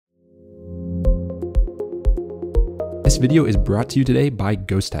This video is brought to you today by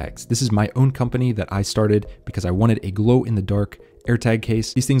Ghost Tags. This is my own company that I started because I wanted a glow-in-the-dark AirTag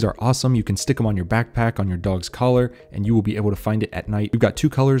case. These things are awesome. You can stick them on your backpack, on your dog's collar, and you will be able to find it at night. We've got two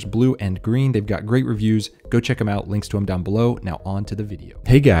colors, blue and green. They've got great reviews. Go check them out. Links to them down below. Now on to the video.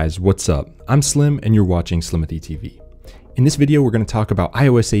 Hey guys, what's up? I'm Slim and you're watching Slimathy TV. In this video, we're going to talk about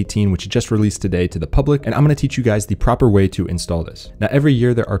iOS 18, which just released today to the public, and I'm going to teach you guys the proper way to install this. Now, every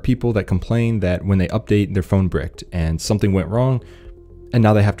year there are people that complain that when they update, their phone bricked and something went wrong, and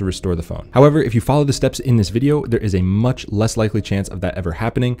now they have to restore the phone. However, if you follow the steps in this video, there is a much less likely chance of that ever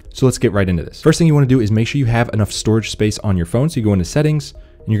happening. So let's get right into this. First thing you want to do is make sure you have enough storage space on your phone. So you go into settings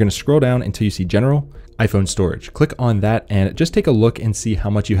and you're going to scroll down until you see general, iPhone storage. Click on that and just take a look and see how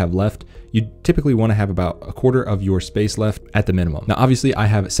much you have left. You typically want to have about a quarter of your space left at the minimum. Now, obviously I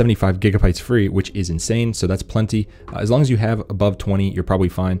have 75 gigabytes free, which is insane. So that's plenty. As long as you have above 20, you're probably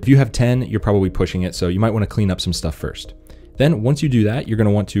fine. If you have 10, you're probably pushing it. So you might want to clean up some stuff first. Then once you do that, you're going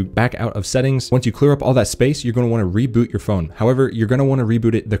to want to back out of settings. Once you clear up all that space, you're going to want to reboot your phone. However, you're going to want to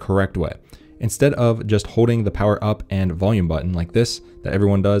reboot it the correct way. Instead of just holding the power up and volume button like this that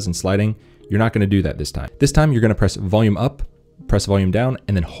everyone does and sliding, you're not going to do that this time. This time you're going to press volume up, press volume down,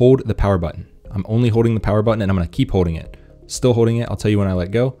 and then hold the power button. I'm only holding the power button and I'm going to keep holding it. Still holding it. I'll tell you when I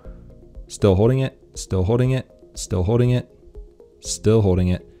let go. Still holding it, still holding it, still holding it, still holding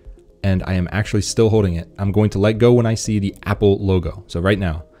it. And I am actually still holding it. I'm going to let go when I see the Apple logo. So right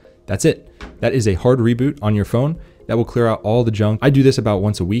now, that's it. That is a hard reboot on your phone. That will clear out all the junk. I do this about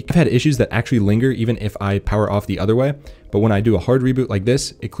once a week. I've had issues that actually linger even if I power off the other way. But when I do a hard reboot like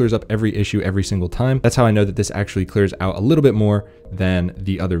this, it clears up every issue every single time. That's how I know that this actually clears out a little bit more than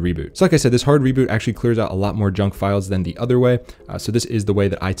the other reboot. So like I said, this hard reboot actually clears out a lot more junk files than the other way. So this is the way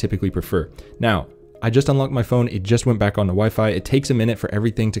that I typically prefer. Now, I just unlocked my phone. It just went back on the Wi-Fi. It takes a minute for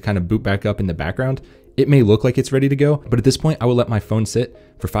everything to kind of boot back up in the background. It may look like it's ready to go, but at this point, I will let my phone sit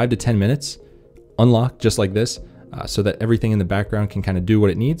for 5 to 10 minutes, unlock just like this, so that everything in the background can kind of do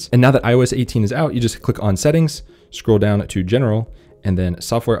what it needs. And now that iOS 18 is out, you just click on settings, scroll down to general, and then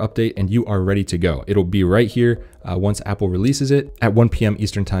software update, and you are ready to go. It'll be right here once Apple releases it at 1 p.m.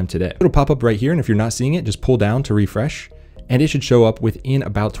 Eastern time today. It'll pop up right here, and if you're not seeing it, just pull down to refresh. And it should show up within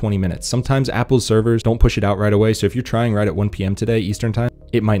about 20 minutes. Sometimes Apple's servers don't push it out right away. So if you're trying right at 1 p.m. today, Eastern time,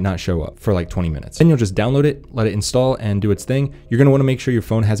 it might not show up for like 20 minutes. Then you'll just download it, let it install and do its thing. You're gonna wanna make sure your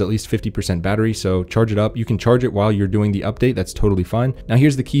phone has at least 50% battery. So charge it up. You can charge it while you're doing the update. That's totally fine. Now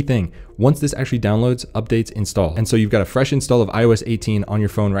here's the key thing. Once this actually downloads, updates install. And so you've got a fresh install of iOS 18 on your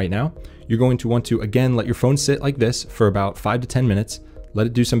phone right now. You're going to want to, again, let your phone sit like this for about 5 to 10 minutes. Let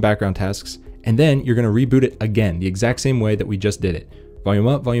it do some background tasks. And then you're going to reboot it again, the exact same way that we just did it. Volume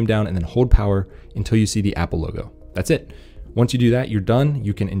up, volume down, and then hold power until you see the Apple logo. That's it. Once you do that, you're done.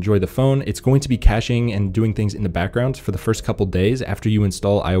 You can enjoy the phone. It's going to be caching and doing things in the background for the first couple days after you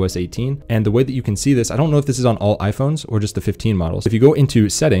install iOS 18. And the way that you can see this, I don't know if this is on all iPhones or just the 15 models. If you go into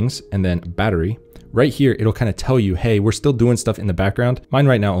settings and then battery, right here, it'll kind of tell you, hey, we're still doing stuff in the background. Mine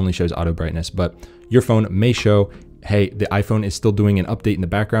right now only shows auto brightness, but your phone may show, hey, the iPhone is still doing an update in the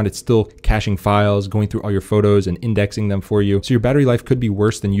background. It's still caching files, going through all your photos and indexing them for you. So your battery life could be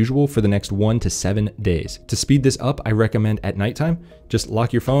worse than usual for the next 1 to 7 days. To speed this up, I recommend at nighttime, just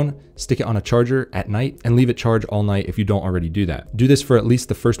lock your phone, stick it on a charger at night and leave it charged all night if you don't already do that. Do this for at least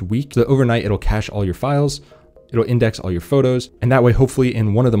the first week. So that overnight, it'll cache all your files. It'll index all your photos. And that way, hopefully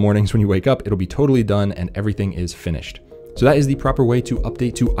in one of the mornings when you wake up, it'll be totally done and everything is finished. So that is the proper way to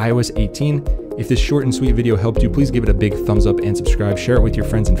update to iOS 18. If this short and sweet video helped you, please give it a big thumbs up and subscribe. Share it with your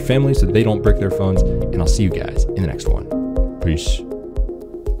friends and family so they don't brick their phones. And I'll see you guys in the next one. Peace.